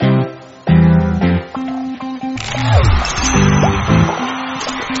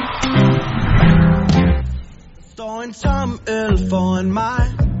selv foran mig.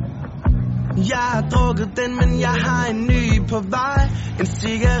 Jeg har drukket den, men jeg har en ny på vej. En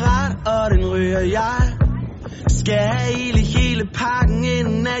cigaret, og den ryger jeg. Skal jeg have hele pakken,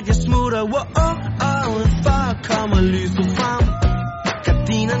 inden at jeg smutter. For kommer lyset frem.